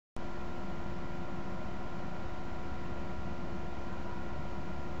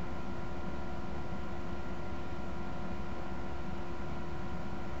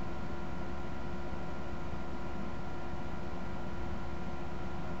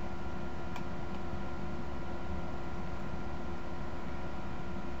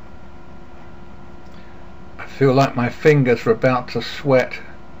feel like my fingers are about to sweat.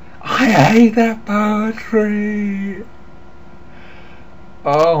 I hate that poetry.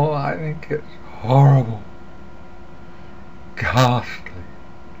 Oh, I think it's horrible. Ghastly.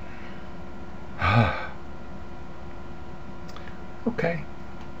 Okay.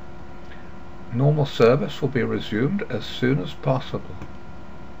 Normal service will be resumed as soon as possible.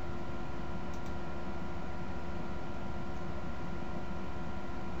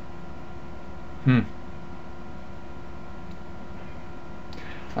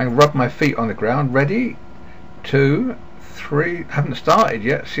 I can rub my feet on the ground. Ready? 2, 3. Haven't started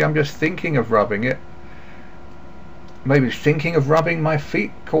yet. See, I'm just thinking of rubbing it. Maybe thinking of rubbing my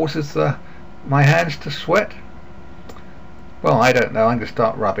feet causes my hands to sweat. Well, I don't know. I'm going to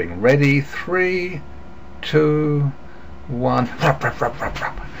start rubbing. Ready? 3, 2, 1. Rub, rub, rub, rub,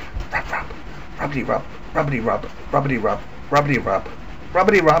 rub, rub, rub, rubbity rub, rubbity rub, rubbity rub, rubbity rub,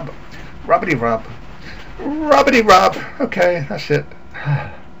 rubbity rub, rubbity rub, rubbity rub. Okay, that's it.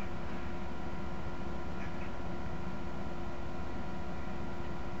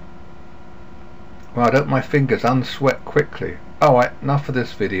 Well, I don't my fingers unsweat quickly. Alright, enough of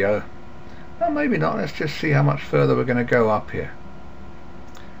this video. Well, maybe not. Let's just see how much further we're going to go up here.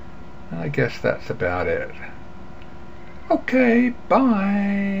 I guess that's about it. Okay,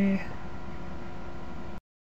 bye.